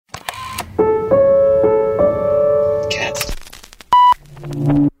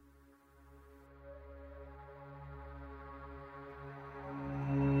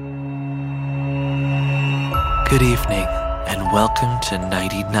welcome to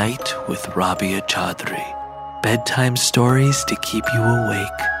Nighty Night with Rabia Chaudy. Bedtime stories to keep you awake.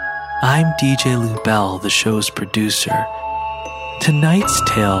 I'm DJ Lubell, the show's producer. Tonight's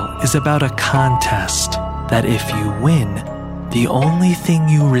tale is about a contest that if you win, the only thing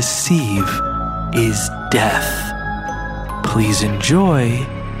you receive is death. Please enjoy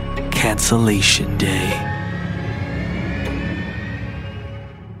Cancellation Day.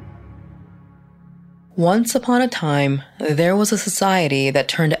 Once upon a time, there was a society that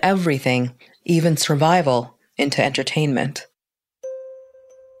turned everything, even survival, into entertainment.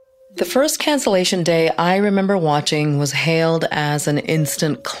 The first Cancellation Day I remember watching was hailed as an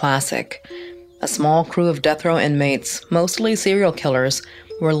instant classic. A small crew of death row inmates, mostly serial killers,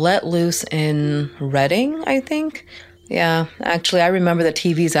 were let loose in Reading, I think? Yeah, actually, I remember the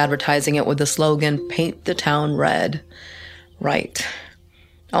TVs advertising it with the slogan, "Paint the town red." Right.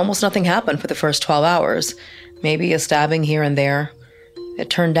 Almost nothing happened for the first 12 hours, maybe a stabbing here and there. It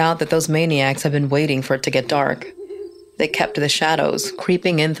turned out that those maniacs had been waiting for it to get dark. They kept to the shadows,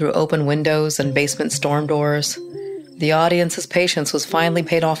 creeping in through open windows and basement storm doors. The audience's patience was finally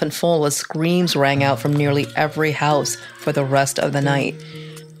paid off in full as screams rang out from nearly every house for the rest of the night.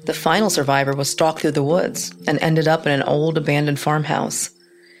 The final survivor was stalked through the woods and ended up in an old abandoned farmhouse.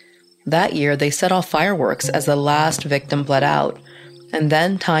 That year, they set off fireworks as the last victim bled out. And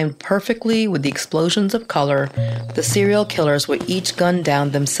then, timed perfectly with the explosions of color, the serial killers would each gun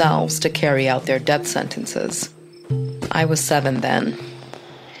down themselves to carry out their death sentences. I was 7 then.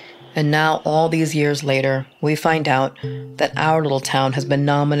 And now, all these years later, we find out that our little town has been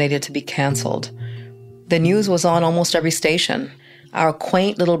nominated to be canceled. The news was on almost every station. Our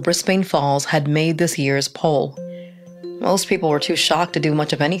quaint little Brisbane Falls had made this year's poll. Most people were too shocked to do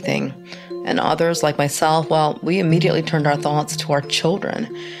much of anything. And others, like myself, well, we immediately turned our thoughts to our children,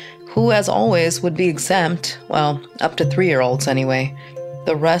 who, as always, would be exempt, well, up to 3-year-olds anyway.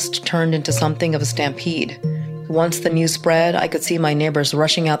 The rest turned into something of a stampede. Once the news spread, I could see my neighbors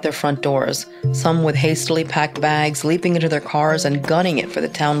rushing out their front doors, some with hastily packed bags, leaping into their cars and gunning it for the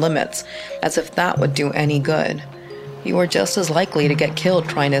town limits, as if that would do any good. You were just as likely to get killed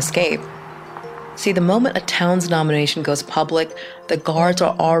trying to escape. See, the moment a town's nomination goes public, the guards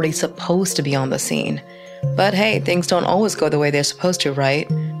are already supposed to be on the scene. But hey, things don't always go the way they're supposed to, right?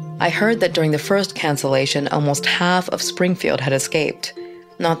 I heard that during the first cancellation, almost half of Springfield had escaped.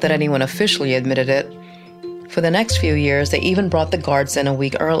 Not that anyone officially admitted it. For the next few years, they even brought the guards in a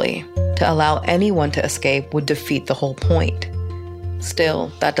week early. To allow anyone to escape would defeat the whole point. Still,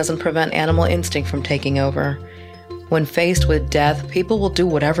 that doesn't prevent animal instinct from taking over. When faced with death, people will do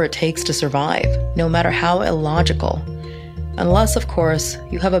whatever it takes to survive, no matter how illogical. Unless, of course,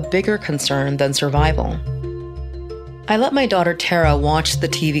 you have a bigger concern than survival. I let my daughter Tara watch the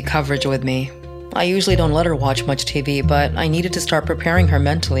TV coverage with me. I usually don't let her watch much TV, but I needed to start preparing her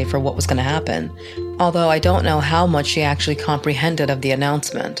mentally for what was going to happen, although I don't know how much she actually comprehended of the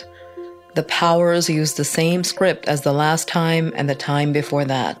announcement. The powers used the same script as the last time and the time before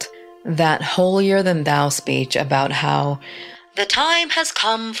that. That holier-than-thou speech about how the time has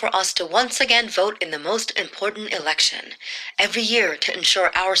come for us to once again vote in the most important election. Every year, to ensure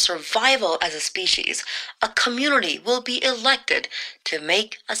our survival as a species, a community will be elected to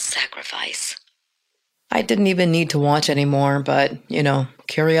make a sacrifice. I didn't even need to watch anymore, but,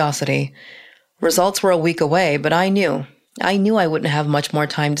 curiosity. Results were a week away, but I knew I wouldn't have much more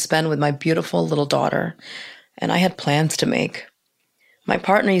time to spend with my beautiful little daughter, and I had plans to make. My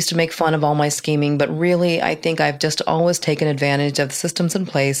partner used to make fun of all my scheming, but really, I think I've just always taken advantage of the systems in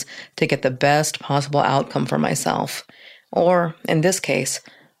place to get the best possible outcome for myself. Or, in this case,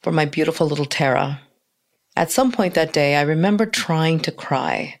 for my beautiful little Tara. At some point that day, I remember trying to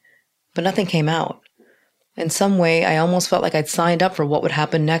cry, but nothing came out. In some way, I almost felt like I'd signed up for what would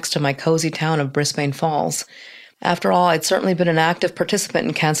happen next to my cozy town of Brisbane Falls. After all, I'd certainly been an active participant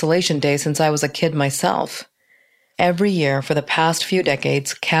in Cancellation Day since I was a kid myself. Every year for the past few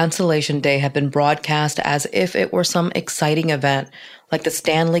decades, Cancellation Day had been broadcast as if it were some exciting event, like the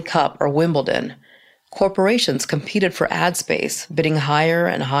Stanley Cup or Wimbledon. Corporations competed for ad space, bidding higher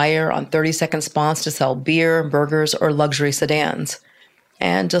and higher on 30-second spots to sell beer, burgers, or luxury sedans.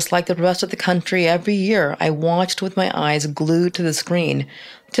 And just like the rest of the country, every year I watched with my eyes glued to the screen,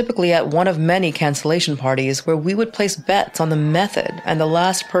 typically at one of many cancellation parties where we would place bets on the method and the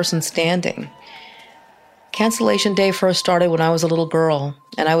last person standing. Cancellation Day first started when I was a little girl,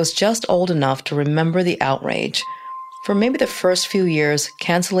 and I was just old enough to remember the outrage. For maybe the first few years,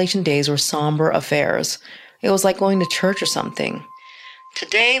 Cancellation Days were somber affairs. It was like going to church or something.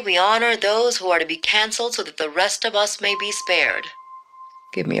 Today we honor those who are to be canceled so that the rest of us may be spared.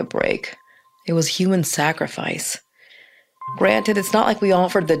 Give me a break. It was human sacrifice. Granted, it's not like we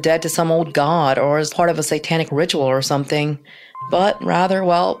offered the dead to some old god or as part of a satanic ritual or something, but rather,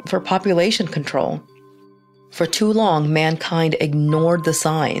 well, for population control. For too long, mankind ignored the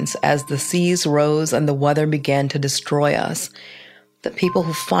signs as the seas rose and the weather began to destroy us. The people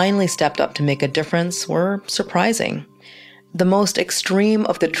who finally stepped up to make a difference were surprising. The most extreme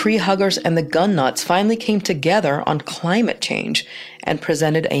of the tree huggers and the gun nuts finally came together on climate change and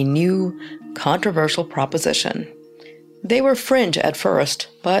presented a new, controversial proposition. They were fringe at first,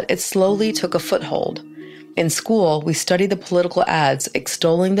 but it slowly took a foothold. In school, we studied the political ads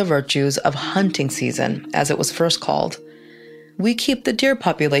extolling the virtues of hunting season, as it was first called. We keep the deer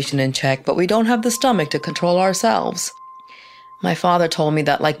population in check, but we don't have the stomach to control ourselves. My father told me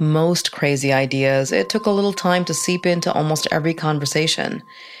that, like most crazy ideas, it took a little time to seep into almost every conversation.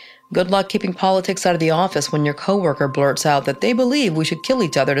 Good luck keeping politics out of the office when your coworker blurts out that they believe we should kill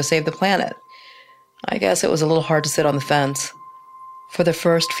each other to save the planet. I guess it was a little hard to sit on the fence. For the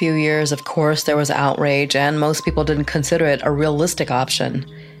first few years, of course, there was outrage, and most people didn't consider it a realistic option.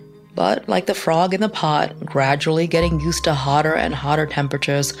 But like the frog in the pot, gradually getting used to hotter and hotter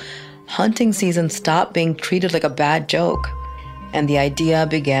temperatures, hunting season stopped being treated like a bad joke, and the idea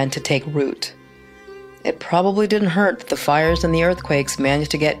began to take root. It probably didn't hurt that the fires and the earthquakes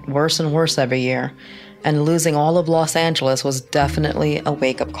managed to get worse and worse every year, and losing all of Los Angeles was definitely a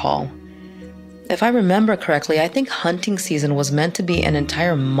wake-up call. If I remember correctly, I think hunting season was meant to be an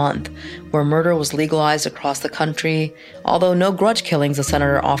entire month where murder was legalized across the country, although no grudge killings the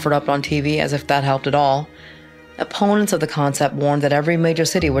senator offered up on TV as if that helped at all. Opponents of the concept warned that every major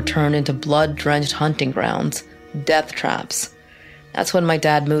city would turn into blood-drenched hunting grounds, death traps. That's when my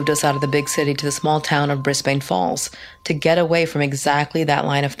dad moved us out of the big city to the small town of Brisbane Falls to get away from exactly that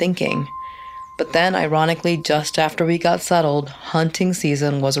line of thinking. But then, ironically, just after we got settled, hunting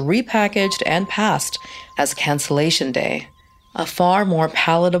season was repackaged and passed as Cancellation Day, a far more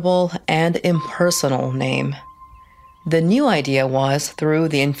palatable and impersonal name. The new idea was, through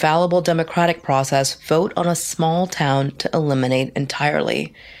the infallible democratic process, vote on a small town to eliminate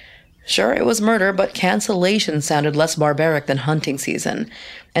entirely. Sure, it was murder, but cancellation sounded less barbaric than hunting season,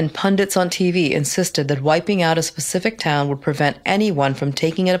 and pundits on TV insisted that wiping out a specific town would prevent anyone from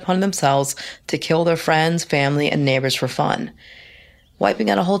taking it upon themselves to kill their friends, family, and neighbors for fun.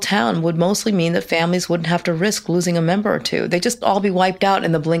 Wiping out a whole town would mostly mean that families wouldn't have to risk losing a member or two. They'd just all be wiped out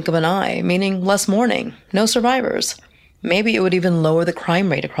in the blink of an eye, meaning less mourning, no survivors. Maybe it would even lower the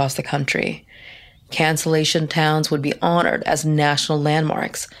crime rate across the country. Cancellation towns would be honored as national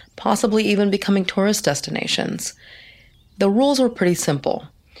landmarks, possibly even becoming tourist destinations. The rules were pretty simple.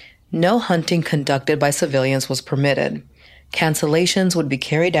 No hunting conducted by civilians was permitted. Cancellations would be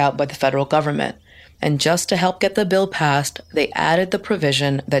carried out by the federal government. And just to help get the bill passed, they added the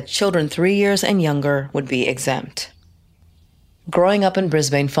provision that children 3 years and younger would be exempt. Growing up in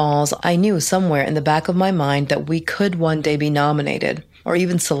Brisbane Falls, I knew somewhere in the back of my mind that we could one day be nominated, or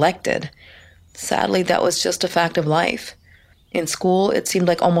even selected. Sadly, that was just a fact of life. In school, it seemed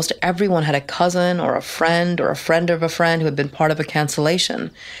like almost everyone had a cousin or a friend of a friend who had been part of a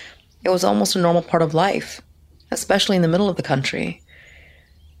cancellation. It was almost a normal part of life, especially in the middle of the country.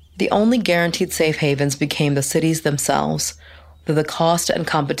 The only guaranteed safe havens became the cities themselves, though the cost and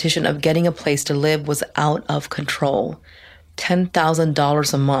competition of getting a place to live was out of control.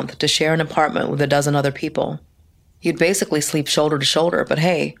 $10,000 a month to share an apartment with a dozen other people. You'd basically sleep shoulder to shoulder, but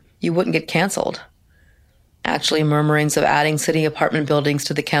hey, you wouldn't get canceled. Actually, murmurings of adding city apartment buildings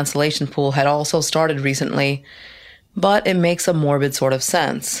to the cancellation pool had also started recently, but it makes a morbid sort of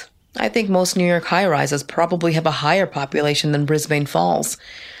sense. I think most New York high-rises probably have a higher population than Brisbane Falls,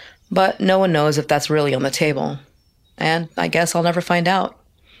 but no one knows if that's really on the table. And I guess I'll never find out.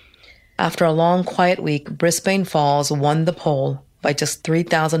 After a long, quiet week, Brisbane Falls won the poll by just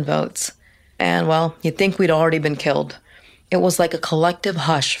 3,000 votes. And, well, you'd think we'd already been killed. It was like a collective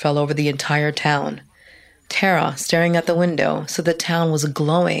hush fell over the entire town. Tara, staring at the window, said the town was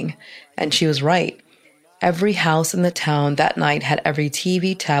glowing, and she was right. Every house in the town that night had every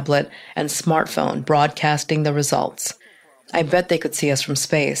TV, tablet, and smartphone broadcasting the results. I bet they could see us from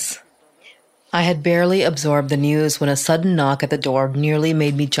space. I had barely absorbed the news when a sudden knock at the door nearly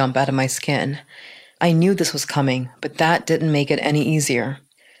made me jump out of my skin. I knew this was coming, but that didn't make it any easier.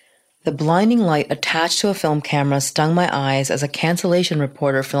 The blinding light attached to a film camera stung my eyes as a cancellation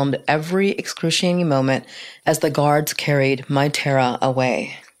reporter filmed every excruciating moment as the guards carried my Tara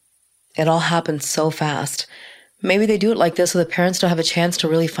away. It all happened so fast. Maybe they do it like this so the parents don't have a chance to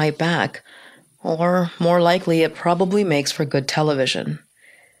really fight back. Or, more likely, it probably makes for good television.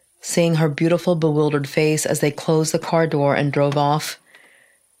 Seeing her beautiful, bewildered face as they closed the car door and drove off,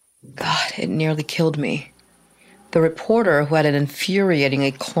 God, it nearly killed me. The reporter, who had an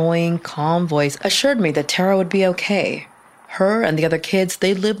infuriatingly cloying, calm voice, assured me that Tara would be okay. Her and the other kids,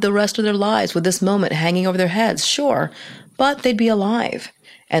 they'd live the rest of their lives with this moment hanging over their heads, sure, but they'd be alive.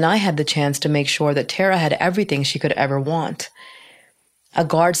 And I had the chance to make sure that Tara had everything she could ever want. A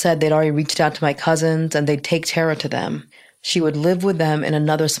guard said they'd already reached out to my cousins and they'd take Tara to them. She would live with them in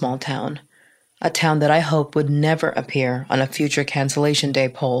another small town, a town that I hoped would never appear on a future Cancellation Day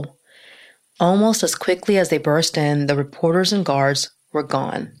poll. Almost as quickly as they burst in, the reporters and guards were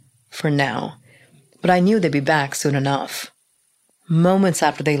gone, for now. But I knew they'd be back soon enough. Moments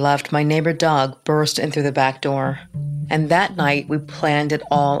after they left, my neighbor Doug burst in through the back door. And that night, we planned it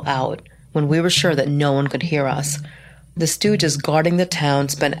all out, when we were sure that no one could hear us. The stooges guarding the town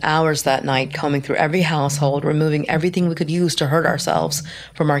spent hours that night combing through every household, removing everything we could use to hurt ourselves,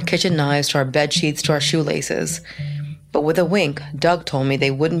 from our kitchen knives to our bed sheets to our shoelaces. But with a wink, Doug told me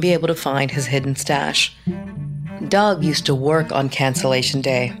they wouldn't be able to find his hidden stash. Doug used to work on Cancellation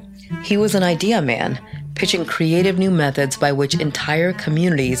Day. He was an idea man, pitching creative new methods by which entire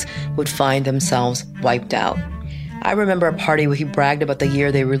communities would find themselves wiped out. I remember a party where he bragged about the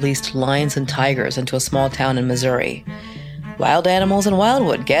year they released lions and tigers into a small town in Missouri. Wild animals in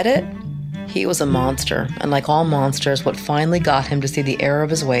Wildwood, get it? He was a monster, and like all monsters, what finally got him to see the error of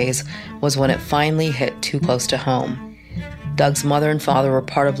his ways was when it finally hit too close to home. Doug's mother and father were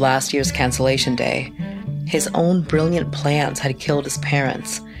part of last year's Cancellation Day. His own brilliant plans had killed his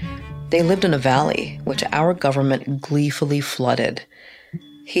parents. They lived in a valley, which our government gleefully flooded.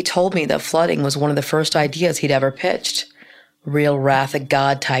 He told me that flooding was one of the first ideas he'd ever pitched. Real wrath of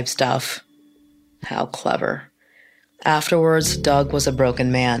God type stuff. How clever. Afterwards, Doug was a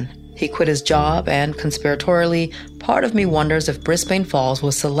broken man. He quit his job, and conspiratorially, part of me wonders if Brisbane Falls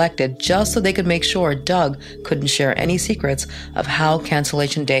was selected just so they could make sure Doug couldn't share any secrets of how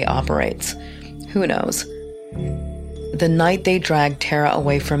Cancellation Day operates. Who knows? The night they dragged Tara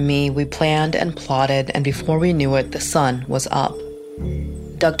away from me, we planned and plotted, and before we knew it, the sun was up.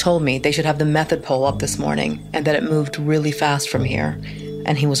 Doug told me they should have the method poll up this morning, and that it moved really fast from here.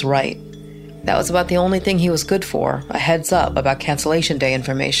 And he was right. That was about the only thing he was good for, a heads up about Cancellation Day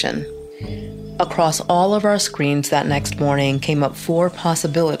information. Across all of our screens that next morning came up 4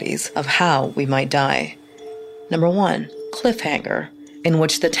 possibilities of how we might die. Number 1, cliffhanger, in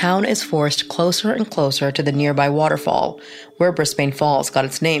which the town is forced closer and closer to the nearby waterfall, where Brisbane Falls got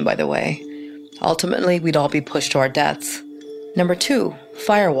its name, by the way. Ultimately, we'd all be pushed to our deaths. Number 2,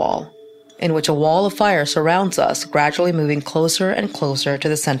 firewall, in which a wall of fire surrounds us, gradually moving closer and closer to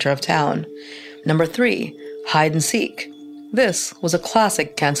the center of town. Number 3, hide and seek. This was a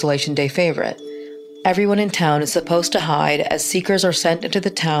classic Cancellation Day favorite. Everyone in town is supposed to hide as seekers are sent into the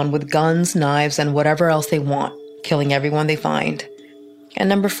town with guns, knives, and whatever else they want, killing everyone they find. And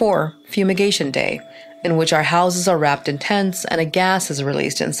number 4, Fumigation Day, in which our houses are wrapped in tents and a gas is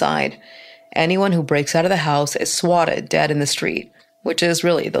released inside. Anyone who breaks out of the house is swatted dead in the street, which is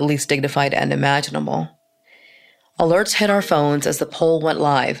really the least dignified end imaginable. Alerts hit our phones as the poll went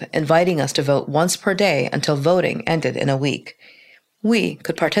live, inviting us to vote once per day until voting ended in a week. We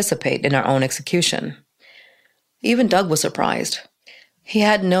could participate in our own execution. Even Doug was surprised. He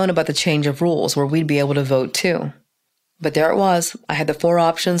hadn't known about the change of rules where we'd be able to vote too. But there it was. I had the 4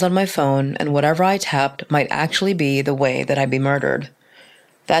 options on my phone, and whatever I tapped might actually be the way that I'd be murdered.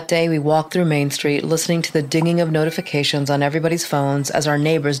 That day, we walked through Main Street, listening to the dinging of notifications on everybody's phones as our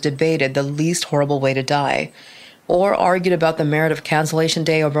neighbors debated the least horrible way to die, or argued about the merit of Cancellation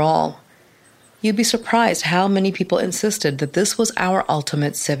Day overall. You'd be surprised how many people insisted that this was our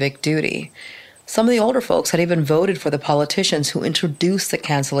ultimate civic duty. Some of the older folks had even voted for the politicians who introduced the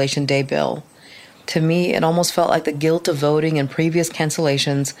Cancellation Day bill. To me, it almost felt like the guilt of voting in previous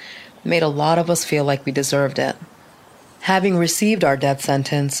cancellations made a lot of us feel like we deserved it. Having received our death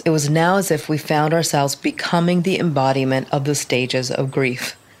sentence, it was now as if we found ourselves becoming the embodiment of the stages of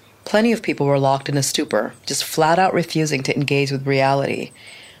grief. Plenty of people were locked in a stupor, just flat out refusing to engage with reality.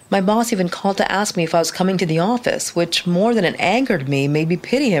 My boss even called to ask me if I was coming to the office, which more than it angered me made me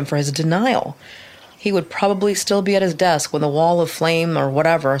pity him for his denial. He would probably still be at his desk when the wall of flame or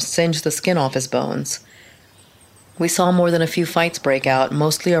whatever singed the skin off his bones. We saw more than a few fights break out,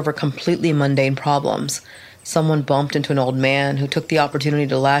 mostly over completely mundane problems. Someone bumped into an old man who took the opportunity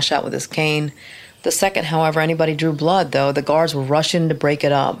to lash out with his cane. The second, however, anybody drew blood, though, the guards were rushing to break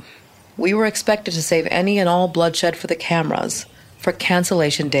it up. We were expected to save any and all bloodshed for the cameras, for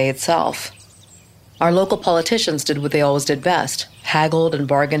Cancellation Day itself. Our local politicians did what they always did best, haggled and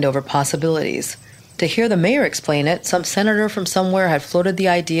bargained over possibilities. To hear the mayor explain it, some senator from somewhere had floated the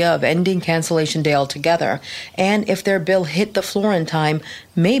idea of ending Cancellation Day altogether, and if their bill hit the floor in time,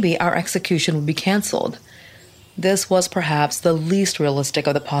 maybe our execution would be canceled. This was perhaps the least realistic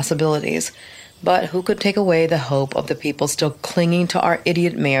of the possibilities, but who could take away the hope of the people still clinging to our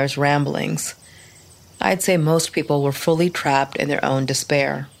idiot mayor's ramblings? I'd say most people were fully trapped in their own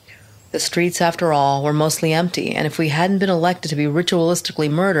despair. The streets, after all, were mostly empty, and if we hadn't been elected to be ritualistically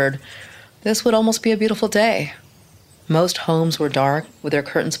murdered, this would almost be a beautiful day. Most homes were dark, with their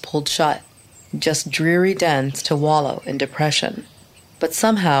curtains pulled shut, just dreary dens to wallow in depression. But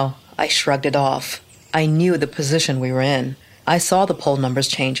somehow, I shrugged it off. I knew the position we were in. I saw the poll numbers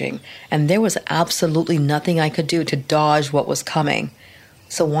changing, and there was absolutely nothing I could do to dodge what was coming.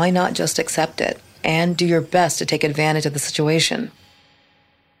 So why not just accept it, and do your best to take advantage of the situation?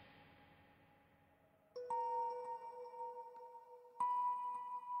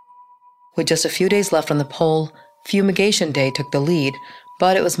 With just a few days left on the poll, Fumigation Day took the lead,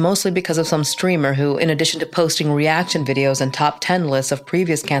 but it was mostly because of some streamer who, in addition to posting reaction videos and top 10 lists of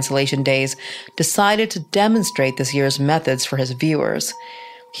previous cancellation days, decided to demonstrate this year's methods for his viewers.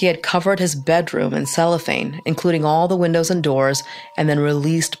 He had covered his bedroom in cellophane, including all the windows and doors, and then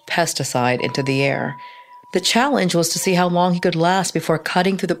released pesticide into the air. The challenge was to see how long he could last before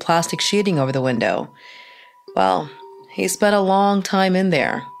cutting through the plastic sheeting over the window. Well, he spent a long time in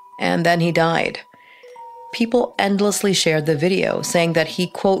there, and then he died. People endlessly shared the video, saying that he,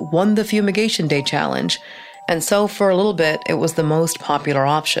 quote, won the Fumigation Day challenge, and so for a little bit it was the most popular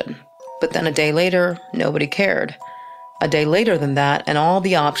option. But then a day later, nobody cared. A day later than that, and all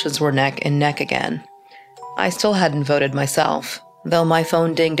the options were neck and neck again. I still hadn't voted myself, though my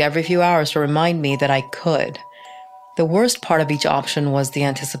phone dinged every few hours to remind me that I could. The worst part of each option was the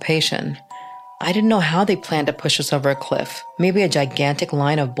anticipation. I didn't know how they planned to push us over a cliff, maybe a gigantic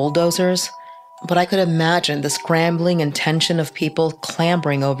line of bulldozers, but I could imagine the scrambling and tension of people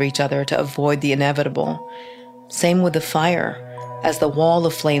clambering over each other to avoid the inevitable. Same with the fire. As the wall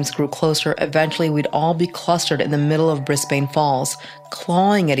of flames grew closer, eventually we'd all be clustered in the middle of Brisbane Falls,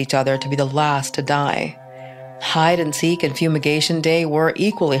 clawing at each other to be the last to die. Hide and seek and Fumigation Day were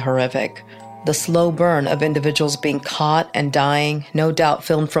equally horrific. The slow burn of individuals being caught and dying, no doubt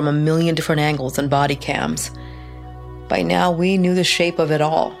filmed from a million different angles and body cams. By now, we knew the shape of it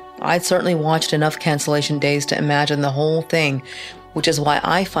all. I'd certainly watched enough cancellation days to imagine the whole thing, which is why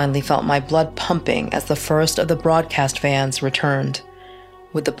I finally felt my blood pumping as the first of the broadcast vans returned.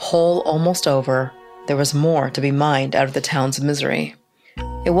 With the poll almost over, there was more to be mined out of the town's misery.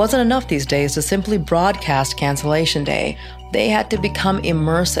 It wasn't enough these days to simply broadcast Cancellation Day. They had to become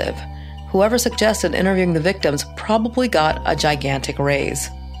immersive. Whoever suggested interviewing the victims probably got a gigantic raise.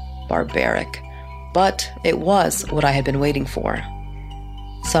 Barbaric. But it was what I had been waiting for.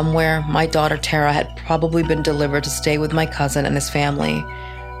 Somewhere, my daughter Tara had probably been delivered to stay with my cousin and his family.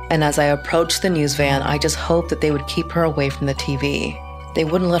 And as I approached the news van, I just hoped that they would keep her away from the TV. They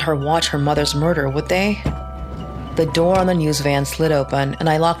wouldn't let her watch her mother's murder, would they? The door on the news van slid open, and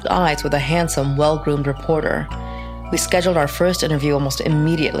I locked eyes with a handsome, well-groomed reporter. We scheduled our first interview almost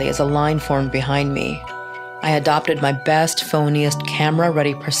immediately as a line formed behind me. I adopted my best, phoniest,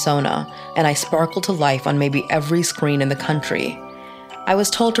 camera-ready persona, and I sparkled to life on maybe every screen in the country. I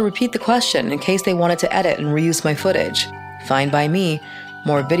was told to repeat the question in case they wanted to edit and reuse my footage. Fine by me.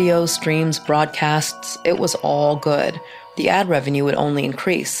 More videos, streams, broadcasts, it was all good. The ad revenue would only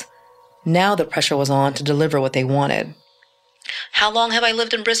increase. Now the pressure was on to deliver what they wanted. How long have I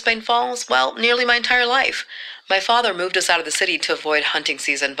lived in Brisbane Falls? Well, nearly my entire life. My father moved us out of the city to avoid hunting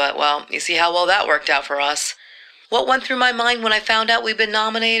season, but, well, you see how well that worked out for us. What went through my mind when I found out we'd been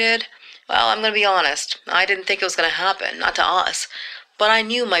nominated? Well, I'm going to be honest. I didn't think it was going to happen, not to us. But I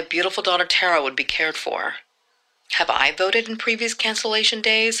knew my beautiful daughter Tara would be cared for. Have I voted in previous cancellation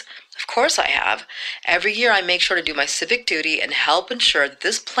days? Of course I have. Every year I make sure to do my civic duty and help ensure that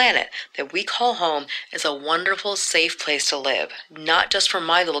this planet that we call home is a wonderful, safe place to live, not just for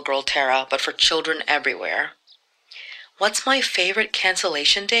my little girl Tara, but for children everywhere. What's my favorite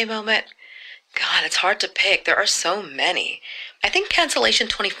cancellation day moment? God, it's hard to pick. There are so many. I think cancellation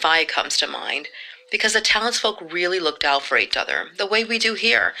 25 comes to mind, because the townsfolk really looked out for each other, the way we do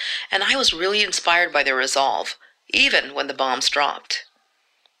here, and I was really inspired by their resolve, even when the bombs dropped.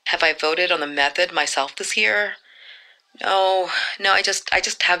 Have I voted on the method myself this year? No, I just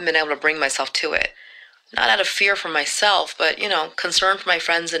haven't been able to bring myself to it. Not out of fear for myself, but, concern for my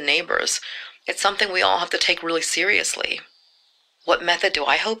friends and neighbors. It's something we all have to take really seriously. What method do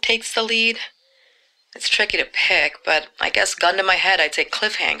I hope takes the lead? It's tricky to pick, but I guess gun to my head, I'd say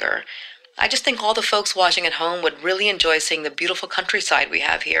cliffhanger. I just think all the folks watching at home would really enjoy seeing the beautiful countryside we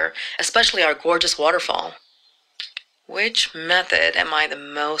have here, especially our gorgeous waterfall. Which method am I the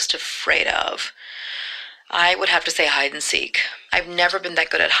most afraid of? I would have to say hide and seek. I've never been that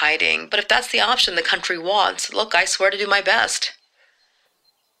good at hiding, but if that's the option the country wants, look, I swear to do my best.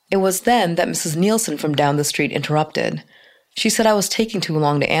 It was then that Mrs. Nielsen from down the street interrupted. She said I was taking too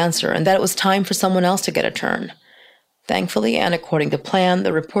long to answer and that it was time for someone else to get a turn. Thankfully, and according to plan,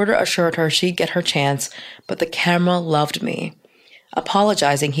 the reporter assured her she'd get her chance, but the camera loved me.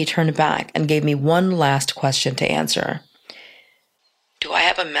 Apologizing, he turned back and gave me one last question to answer. Do I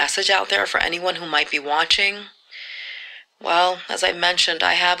have a message out there for anyone who might be watching? Well, as I mentioned,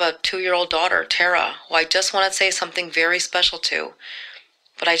 I have a 2-year-old daughter, Tara, who I just want to say something very special to.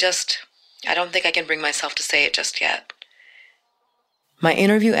 But I don't think I can bring myself to say it just yet. My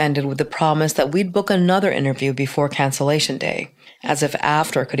interview ended with the promise that we'd book another interview before cancellation day, as if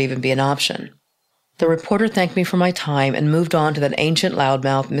after could even be an option. The reporter thanked me for my time and moved on to that ancient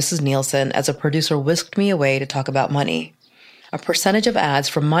loudmouth, Mrs. Nielsen, as a producer whisked me away to talk about money. A percentage of ads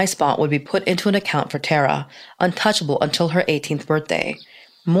from my spot would be put into an account for Tara, untouchable until her 18th birthday.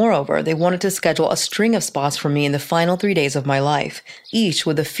 Moreover, they wanted to schedule a string of spots for me in the final 3 days of my life, each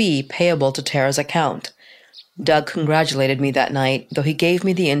with a fee payable to Tara's account. Doug congratulated me that night, though he gave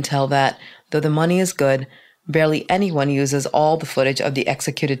me the intel that, though the money is good, barely anyone uses all the footage of the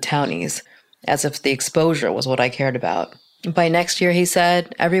executed townies, as if the exposure was what I cared about. By next year, he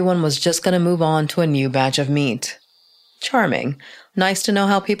said, everyone was just going to move on to a new batch of meat. Charming. Nice to know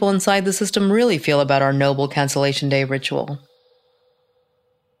how people inside the system really feel about our noble cancellation day ritual.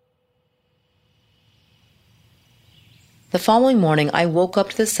 The following morning, I woke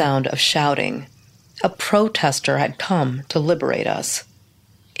up to the sound of shouting. A protester had come to liberate us.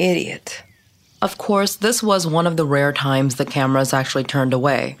 Idiot. Of course, this was one of the rare times the cameras actually turned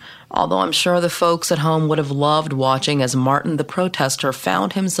away, although I'm sure the folks at home would have loved watching as Martin the protester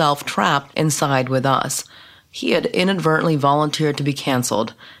found himself trapped inside with us. He had inadvertently volunteered to be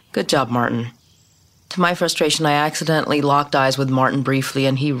canceled. Good job, Martin. To my frustration, I accidentally locked eyes with Martin briefly,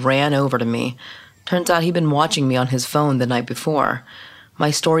 and he ran over to me. Turns out he'd been watching me on his phone the night before.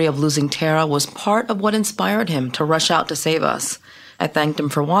 My story of losing Tara was part of what inspired him to rush out to save us. I thanked him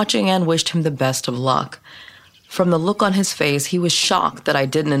for watching and wished him the best of luck. From the look on his face, he was shocked that I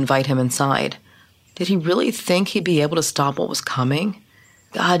didn't invite him inside. Did he really think he'd be able to stop what was coming?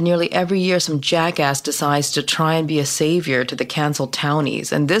 God, nearly every year some jackass decides to try and be a savior to the canceled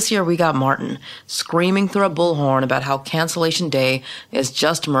townies, and this year we got Martin, screaming through a bullhorn about how cancellation day is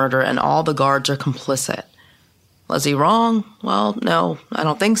just murder and all the guards are complicit. Was he wrong? Well, no, I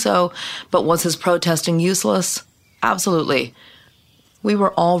don't think so. But was his protesting useless? Absolutely. We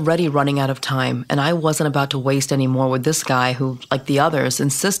were already running out of time, and I wasn't about to waste any more with this guy who, like the others,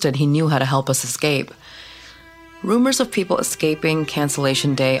 insisted he knew how to help us escape. Rumors of people escaping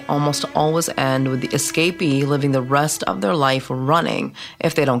cancellation day almost always end with the escapee living the rest of their life running,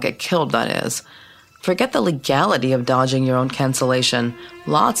 if they don't get killed, that is. Forget the legality of dodging your own cancellation.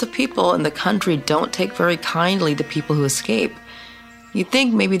 Lots of people in the country don't take very kindly to people who escape. You'd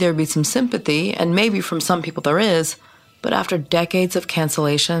think maybe there'd be some sympathy, and maybe from some people there is, but after decades of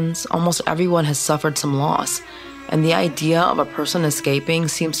cancellations, almost everyone has suffered some loss, and the idea of a person escaping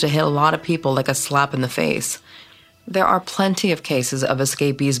seems to hit a lot of people like a slap in the face. There are plenty of cases of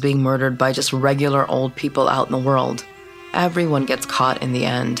escapees being murdered by just regular old people out in the world. Everyone gets caught in the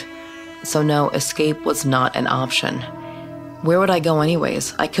end. So no, escape was not an option. Where would I go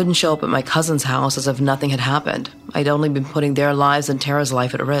anyways? I couldn't show up at my cousin's house as if nothing had happened. I'd only been putting their lives and Tara's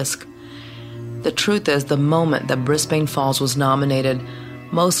life at risk. The truth is, the moment that Brisbane Falls was nominated,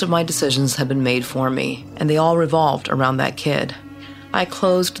 most of my decisions had been made for me, and they all revolved around that kid. I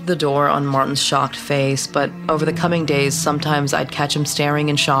closed the door on Martin's shocked face, but over the coming days, sometimes I'd catch him staring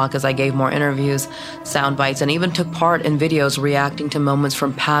in shock as I gave more interviews, sound bites, and even took part in videos reacting to moments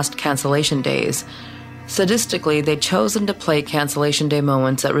from past cancellation days. Sadistically, they'd chosen to play cancellation day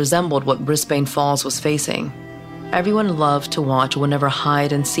moments that resembled what Brisbane Falls was facing. Everyone loved to watch whenever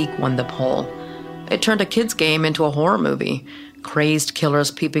hide and seek won the poll. It turned a kid's game into a horror movie. Crazed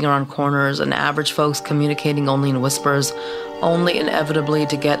killers peeping around corners and average folks communicating only in whispers, only inevitably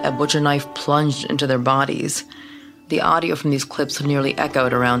to get a butcher knife plunged into their bodies. The audio from these clips nearly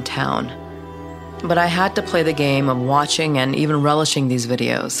echoed around town. But I had to play the game of watching and even relishing these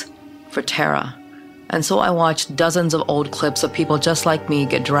videos for Tara. And so I watched dozens of old clips of people just like me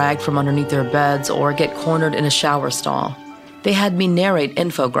get dragged from underneath their beds or get cornered in a shower stall. They had me narrate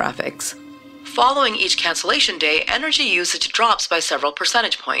infographics. Following each cancellation day, energy usage drops by several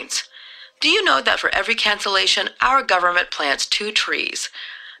percentage points. Do you know that for every cancellation, our government plants 2 trees?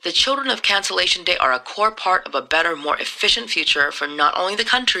 The children of cancellation day are a core part of a better, more efficient future for not only the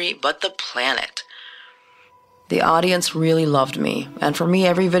country, but the planet. The audience really loved me, and for me,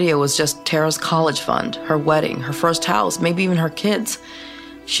 every video was just Tara's college fund, her wedding, her first house, maybe even her kids.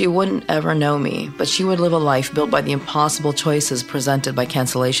 She wouldn't ever know me, but she would live a life built by the impossible choices presented by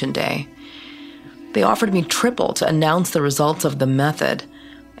Cancellation Day. They offered me triple to announce the results of the method,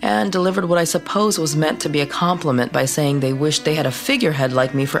 and delivered what I suppose was meant to be a compliment by saying they wished they had a figurehead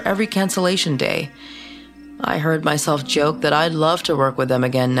like me for every Cancellation Day. I heard myself joke that I'd love to work with them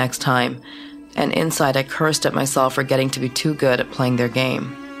again next time, and inside I cursed at myself for getting to be too good at playing their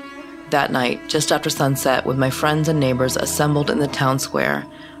game. That night, just after sunset, with my friends and neighbors assembled in the town square,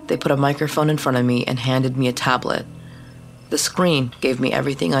 they put a microphone in front of me and handed me a tablet. The screen gave me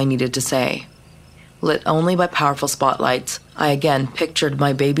everything I needed to say. Lit only by powerful spotlights, I again pictured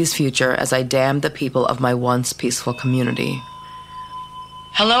my baby's future as I damned the people of my once peaceful community.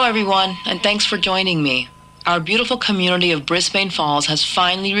 Hello, everyone, and thanks for joining me. Our beautiful community of Brisbane Falls has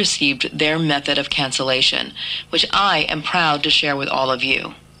finally received their method of cancellation, which I am proud to share with all of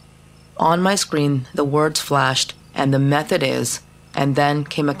you. On my screen, the words flashed, and the method is, and then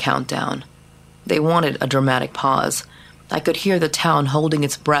came a countdown. They wanted a dramatic pause. I could hear the town holding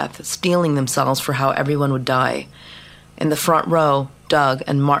its breath, steeling themselves for how everyone would die. In the front row, Doug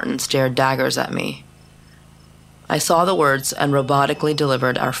and Martin stared daggers at me. I saw the words and robotically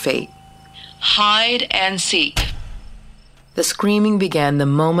delivered our fate. Hide and seek. The screaming began the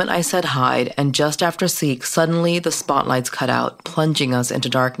moment I said hide, and just after seek, suddenly the spotlights cut out, plunging us into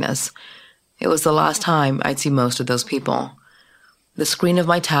darkness. It was the last time I'd see most of those people. The screen of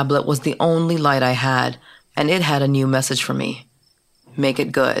my tablet was the only light I had, and it had a new message for me. Make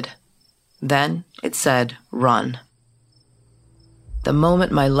it good. Then it said, run. The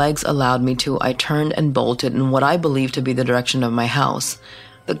moment my legs allowed me to, I turned and bolted in what I believed to be the direction of my house.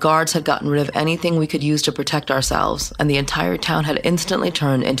 The guards had gotten rid of anything we could use to protect ourselves, and the entire town had instantly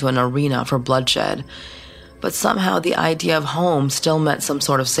turned into an arena for bloodshed. But somehow the idea of home still meant some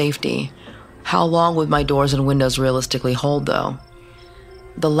sort of safety. How long would my doors and windows realistically hold, though?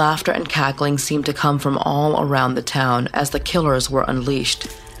 The laughter and cackling seemed to come from all around the town as the killers were unleashed.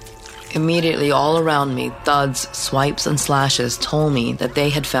 Immediately all around me, thuds, swipes, and slashes told me that they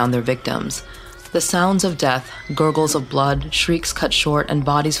had found their victims. The sounds of death, gurgles of blood, shrieks cut short, and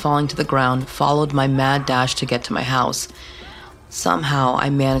bodies falling to the ground followed my mad dash to get to my house. Somehow I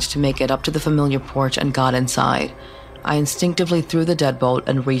managed to make it up to the familiar porch and got inside. I instinctively threw the deadbolt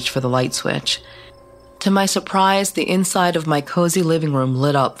and reached for the light switch. To my surprise, the inside of my cozy living room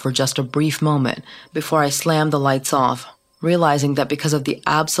lit up for just a brief moment before I slammed the lights off, realizing that because of the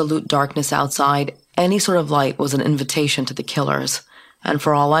absolute darkness outside, any sort of light was an invitation to the killers. And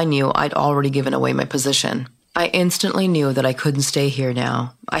for all I knew, I'd already given away my position. I instantly knew that I couldn't stay here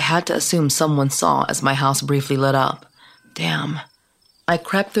now. I had to assume someone saw as my house briefly lit up. Damn. I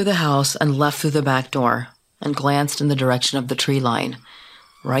crept through the house and left through the back door and glanced in the direction of the tree line.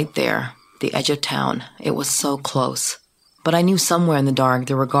 Right there, the edge of town. It was so close. But I knew somewhere in the dark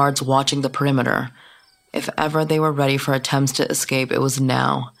there were guards watching the perimeter. If ever they were ready for attempts to escape, it was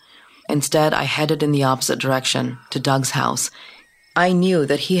now. Instead, I headed in the opposite direction, to Doug's house. I knew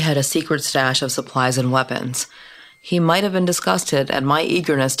that he had a secret stash of supplies and weapons. He might have been disgusted at my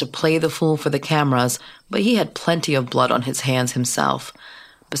eagerness to play the fool for the cameras, but he had plenty of blood on his hands himself.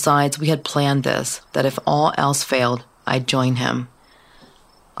 Besides, we had planned this, that if all else failed, I'd join him.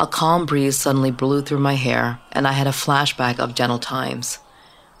 A calm breeze suddenly blew through my hair, and I had a flashback of gentle times.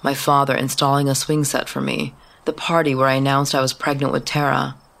 My father installing a swing set for me, the party where I announced I was pregnant with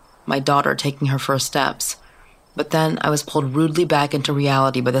Tara, my daughter taking her first steps. But then I was pulled rudely back into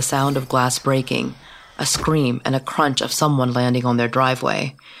reality by the sound of glass breaking, a scream and a crunch of someone landing on their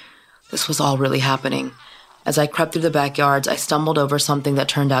driveway. This was all really happening. As I crept through the backyards, I stumbled over something that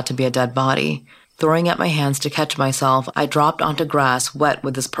turned out to be a dead body. Throwing at my hands to catch myself, I dropped onto grass wet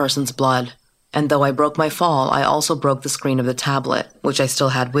with this person's blood. And though I broke my fall, I also broke the screen of the tablet, which I still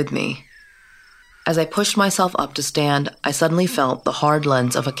had with me. As I pushed myself up to stand, I suddenly felt the hard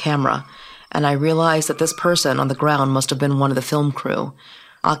lens of a camera, and I realized that this person on the ground must have been one of the film crew.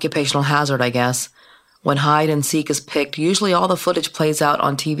 Occupational hazard, I guess. When hide and seek is picked, usually all the footage plays out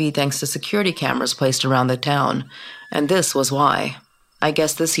on TV thanks to security cameras placed around the town. And this was why. I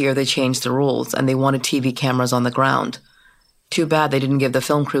guess this year they changed the rules, and they wanted TV cameras on the ground. Too bad they didn't give the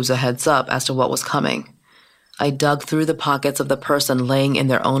film crews a heads up as to what was coming. I dug through the pockets of the person laying in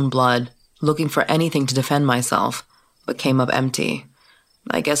their own blood, looking for anything to defend myself, but came up empty.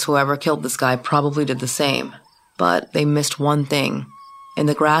 I guess whoever killed this guy probably did the same. But they missed one thing. In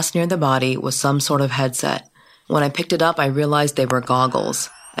the grass near the body was some sort of headset. When I picked it up, I realized they were goggles.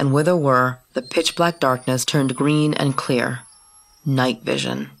 And where they were, the pitch-black darkness turned green and clear. Night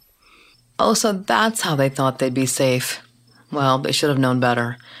vision. Oh, so that's how they thought they'd be safe. Well, they should have known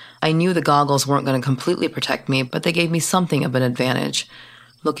better. I knew the goggles weren't going to completely protect me, but they gave me something of an advantage.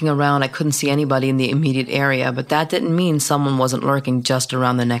 Looking around, I couldn't see anybody in the immediate area, but that didn't mean someone wasn't lurking just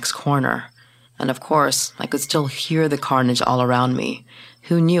around the next corner. And of course, I could still hear the carnage all around me.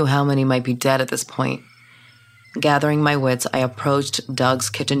 Who knew how many might be dead at this point? Gathering my wits, I approached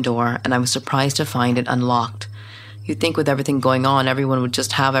Doug's kitchen door, and I was surprised to find it unlocked. You'd think with everything going on, everyone would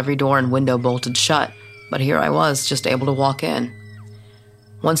just have every door and window bolted shut, but here I was, just able to walk in.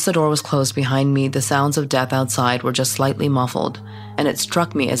 Once the door was closed behind me, the sounds of death outside were just slightly muffled, and it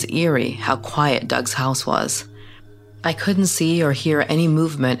struck me as eerie how quiet Doug's house was. I couldn't see or hear any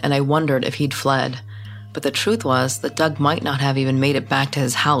movement, and I wondered if he'd fled. But the truth was that Doug might not have even made it back to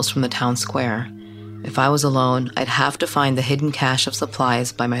his house from the town square. If I was alone, I'd have to find the hidden cache of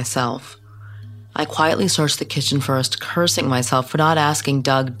supplies by myself. I quietly searched the kitchen first, cursing myself for not asking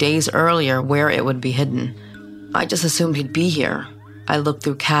Doug days earlier where it would be hidden. I just assumed he'd be here. I looked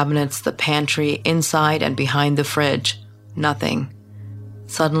through cabinets, the pantry, inside and behind the fridge. Nothing.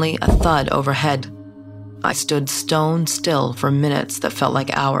 Suddenly, a thud overhead. I stood stone still for minutes that felt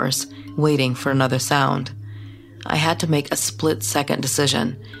like hours, waiting for another sound. I had to make a split-second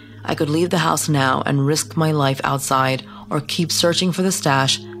decision. I could leave the house now and risk my life outside, or keep searching for the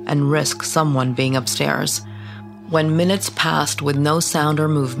stash and risk someone being upstairs. When minutes passed with no sound or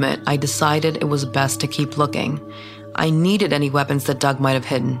movement, I decided it was best to keep looking. I needed any weapons that Doug might have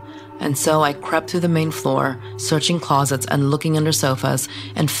hidden, and so I crept through the main floor, searching closets and looking under sofas,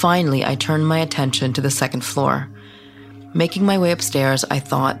 and finally I turned my attention to the second floor. Making my way upstairs, I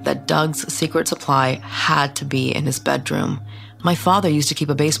thought that Doug's secret supply had to be in his bedroom. My father used to keep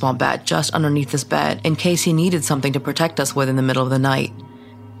a baseball bat just underneath his bed in case he needed something to protect us with in the middle of the night.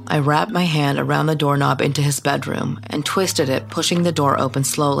 I wrapped my hand around the doorknob into his bedroom and twisted it, pushing the door open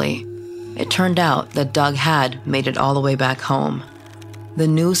slowly. It turned out that Doug had made it all the way back home. The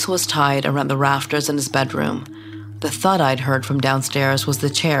noose was tied around the rafters in his bedroom. The thud I'd heard from downstairs was the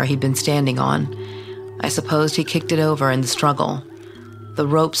chair he'd been standing on. I supposed he kicked it over in the struggle. The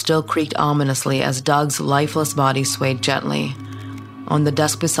rope still creaked ominously as Doug's lifeless body swayed gently. On the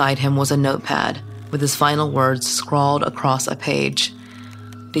desk beside him was a notepad, with his final words scrawled across a page.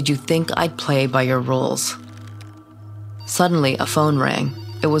 "Did you think I'd play by your rules?" Suddenly, a phone rang.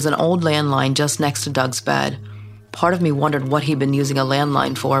 It was an old landline just next to Doug's bed. Part of me wondered what he'd been using a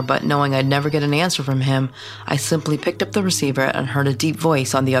landline for, but knowing I'd never get an answer from him, I simply picked up the receiver and heard a deep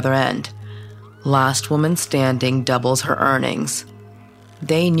voice on the other end. "Last woman standing doubles her earnings."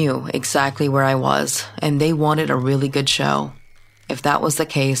 They knew exactly where I was, and they wanted a really good show. If that was the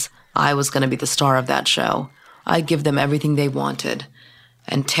case, I was going to be the star of that show. I'd give them everything they wanted.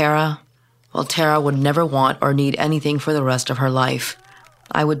 And Tara, well, Tara would never want or need anything for the rest of her life.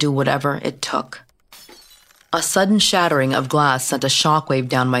 I would do whatever it took. A sudden shattering of glass sent a shockwave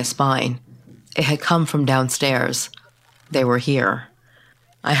down my spine. It had come from downstairs. They were here.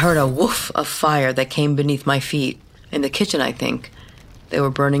 I heard a woof of fire that came beneath my feet. In the kitchen, I think. They were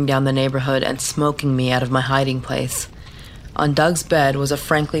burning down the neighborhood and smoking me out of my hiding place. On Doug's bed was a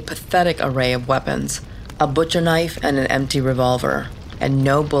frankly pathetic array of weapons, a butcher knife and an empty revolver, and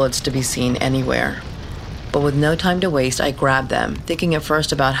no bullets to be seen anywhere. But with no time to waste, I grabbed them, thinking at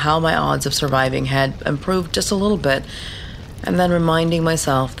first about how my odds of surviving had improved just a little bit, and then reminding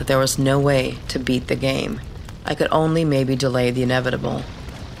myself that there was no way to beat the game. I could only maybe delay the inevitable.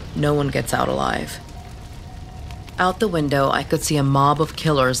 No one gets out alive. Out the window, I could see a mob of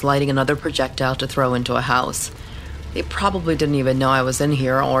killers lighting another projectile to throw into a house. They probably didn't even know I was in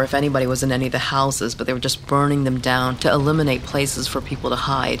here or if anybody was in any of the houses, but they were just burning them down to eliminate places for people to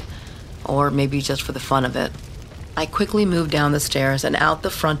hide. Or maybe just for the fun of it. I quickly moved down the stairs and out the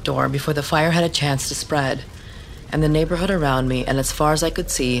front door before the fire had a chance to spread. And the neighborhood around me, and as far as I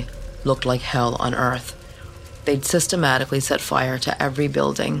could see, looked like hell on earth. They'd systematically set fire to every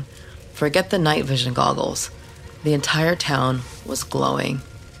building. Forget the night vision goggles. The entire town was glowing.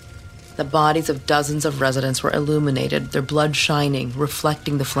 The bodies of dozens of residents were illuminated, their blood shining,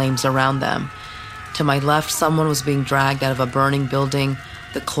 reflecting the flames around them. To my left, someone was being dragged out of a burning building,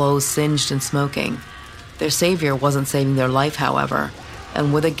 the clothes singed and smoking. Their savior wasn't saving their life, however,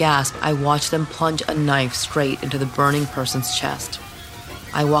 and with a gasp, I watched them plunge a knife straight into the burning person's chest.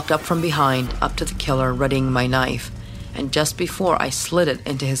 I walked up from behind, up to the killer, readying my knife, and just before I slid it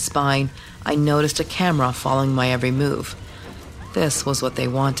into his spine, I noticed a camera following my every move. This was what they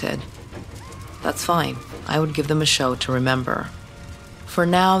wanted. That's fine. I would give them a show to remember. For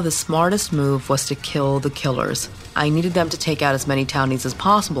now, the smartest move was to kill the killers. I needed them to take out as many townies as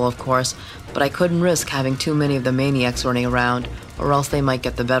possible, of course, but I couldn't risk having too many of the maniacs running around, or else they might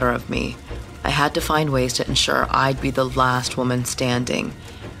get the better of me. I had to find ways to ensure I'd be the last woman standing.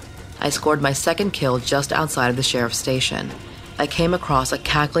 I scored my second kill just outside of the sheriff's station. I came across a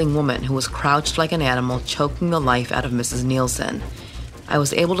cackling woman who was crouched like an animal, choking the life out of Mrs. Nielsen. I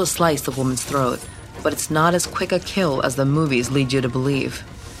was able to slice the woman's throat, but it's not as quick a kill as the movies lead you to believe.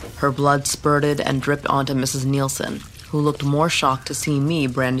 Her blood spurted and dripped onto Mrs. Nielsen, who looked more shocked to see me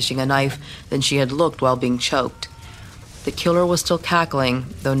brandishing a knife than she had looked while being choked. The killer was still cackling,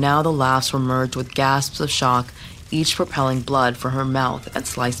 though now the laughs were merged with gasps of shock, each propelling blood from her mouth and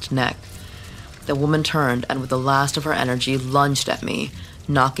sliced neck. The woman turned and with the last of her energy lunged at me,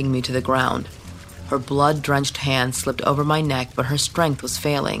 knocking me to the ground. Her blood-drenched hand slipped over my neck, but her strength was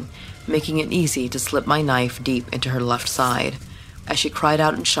failing, making it easy to slip my knife deep into her left side. As she cried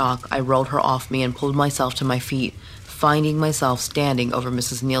out in shock, I rolled her off me and pulled myself to my feet, finding myself standing over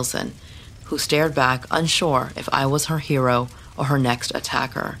Mrs. Nielsen, who stared back, unsure if I was her hero or her next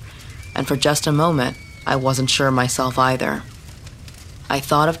attacker. And for just a moment, I wasn't sure myself either. I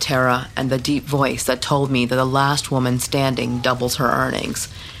thought of Tara and the deep voice that told me that the last woman standing doubles her earnings,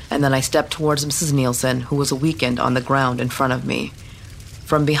 and then I stepped towards Mrs. Nielsen, who was weakened on the ground in front of me.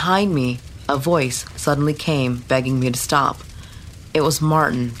 From behind me, a voice suddenly came, begging me to stop. It was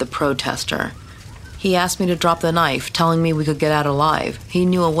Martin, the protester. He asked me to drop the knife, telling me we could get out alive. He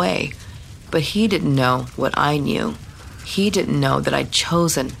knew a way. But he didn't know what I knew. He didn't know that I'd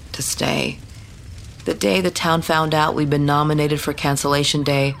chosen to stay. The day the town found out we'd been nominated for Cancellation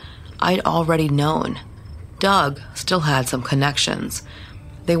Day, I'd already known. Doug still had some connections.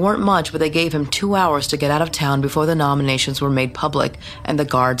 They weren't much, but they gave him 2 hours to get out of town before the nominations were made public and the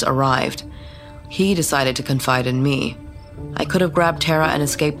guards arrived. He decided to confide in me. I could have grabbed Tara and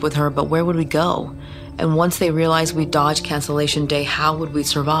escaped with her, but where would we go? And once they realized we dodged Cancellation Day, how would we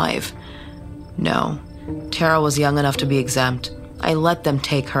survive? No, Tara was young enough to be exempt. I let them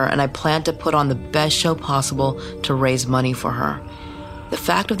take her, and I planned to put on the best show possible to raise money for her. The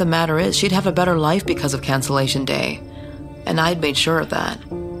fact of the matter is, she'd have a better life because of Cancellation Day, and I'd made sure of that.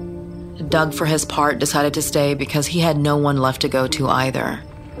 Doug, for his part, decided to stay because he had no one left to go to either,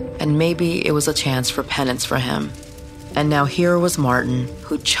 and maybe it was a chance for penance for him. And now here was Martin,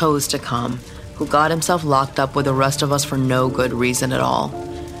 who chose to come, who got himself locked up with the rest of us for no good reason at all.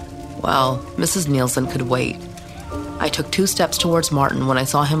 Well, Mrs. Nielsen could wait. I took 2 steps towards Martin when I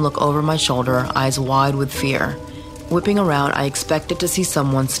saw him look over my shoulder, eyes wide with fear. Whipping around, I expected to see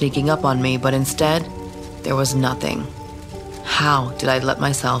someone sneaking up on me, but instead, there was nothing. How did I let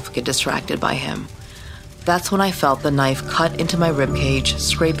myself get distracted by him? That's when I felt the knife cut into my ribcage,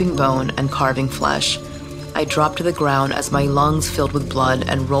 scraping bone and carving flesh. I dropped to the ground as my lungs filled with blood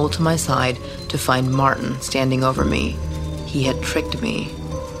and rolled to my side to find Martin standing over me. He had tricked me.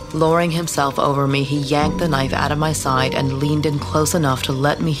 Lowering himself over me, he yanked the knife out of my side and leaned in close enough to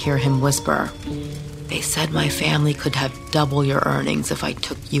let me hear him whisper, "They said my family could have double your earnings if I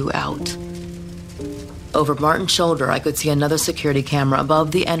took you out." Over Martin's shoulder, I could see another security camera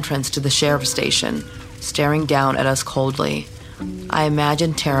above the entrance to the sheriff's station, staring down at us coldly. I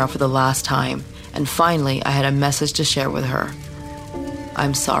imagined Tara for the last time, and finally I had a message to share with her.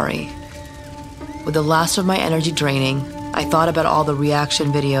 I'm sorry. With the last of my energy draining, I thought about all the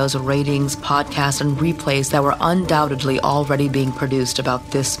reaction videos, ratings, podcasts, and replays that were undoubtedly already being produced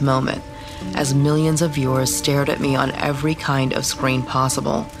about this moment, as millions of viewers stared at me on every kind of screen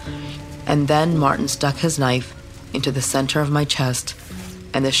possible. And then Martin stuck his knife into the center of my chest,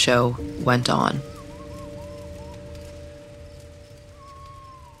 and the show went on.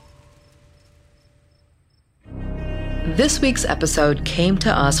 This week's episode came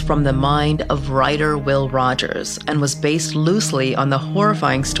to us from the mind of writer Will Rogers and was based loosely on the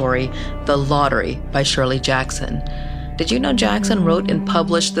horrifying story The Lottery by Shirley Jackson. Did you know Jackson wrote and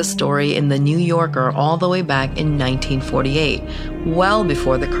published this story in The New Yorker all the way back in 1948, well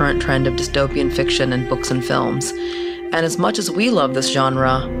before the current trend of dystopian fiction in books and films? And as much as we love this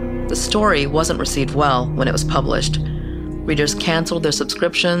genre, the story wasn't received well when it was published. Readers canceled their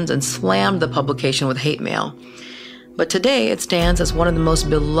subscriptions and slammed the publication with hate mail. But today it stands as one of the most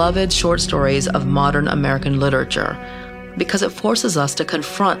beloved short stories of modern American literature because it forces us to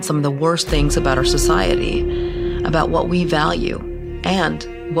confront some of the worst things about our society, about what we value, and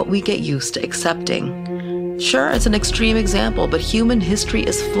what we get used to accepting. Sure, it's an extreme example, but human history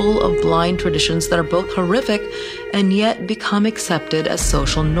is full of blind traditions that are both horrific and yet become accepted as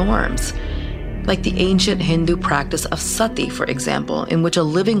social norms. Like the ancient Hindu practice of sati, for example, in which a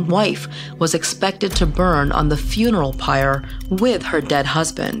living wife was expected to burn on the funeral pyre with her dead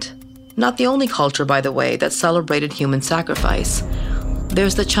husband. Not the only culture, by the way, that celebrated human sacrifice.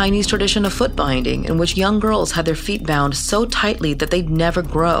 There's the Chinese tradition of foot binding, in which young girls had their feet bound so tightly that they'd never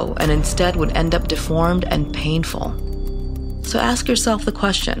grow and instead would end up deformed and painful. So ask yourself the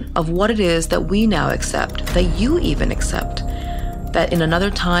question of what it is that we now accept, that you even accept, that in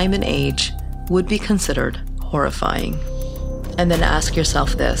another time and age would be considered horrifying. And then ask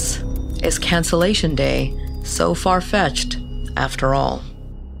yourself this: is Cancellation Day so far-fetched after all?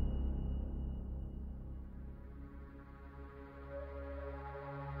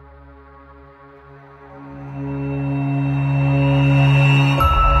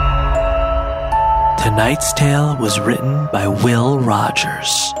 Tonight's tale was written by Will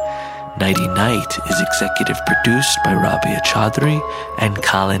Rogers. Nighty Night is executive produced by Rabia Chaudy and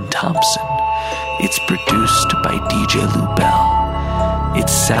Colin Thompson. It's produced by DJ Lubell.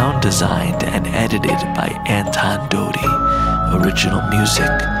 It's sound designed and edited by Anton Doty. Original music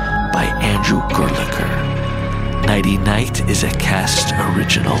by Andrew Gerlicher. Nighty Night is a Cast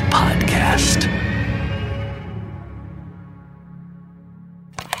original podcast.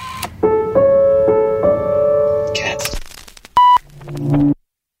 Cats.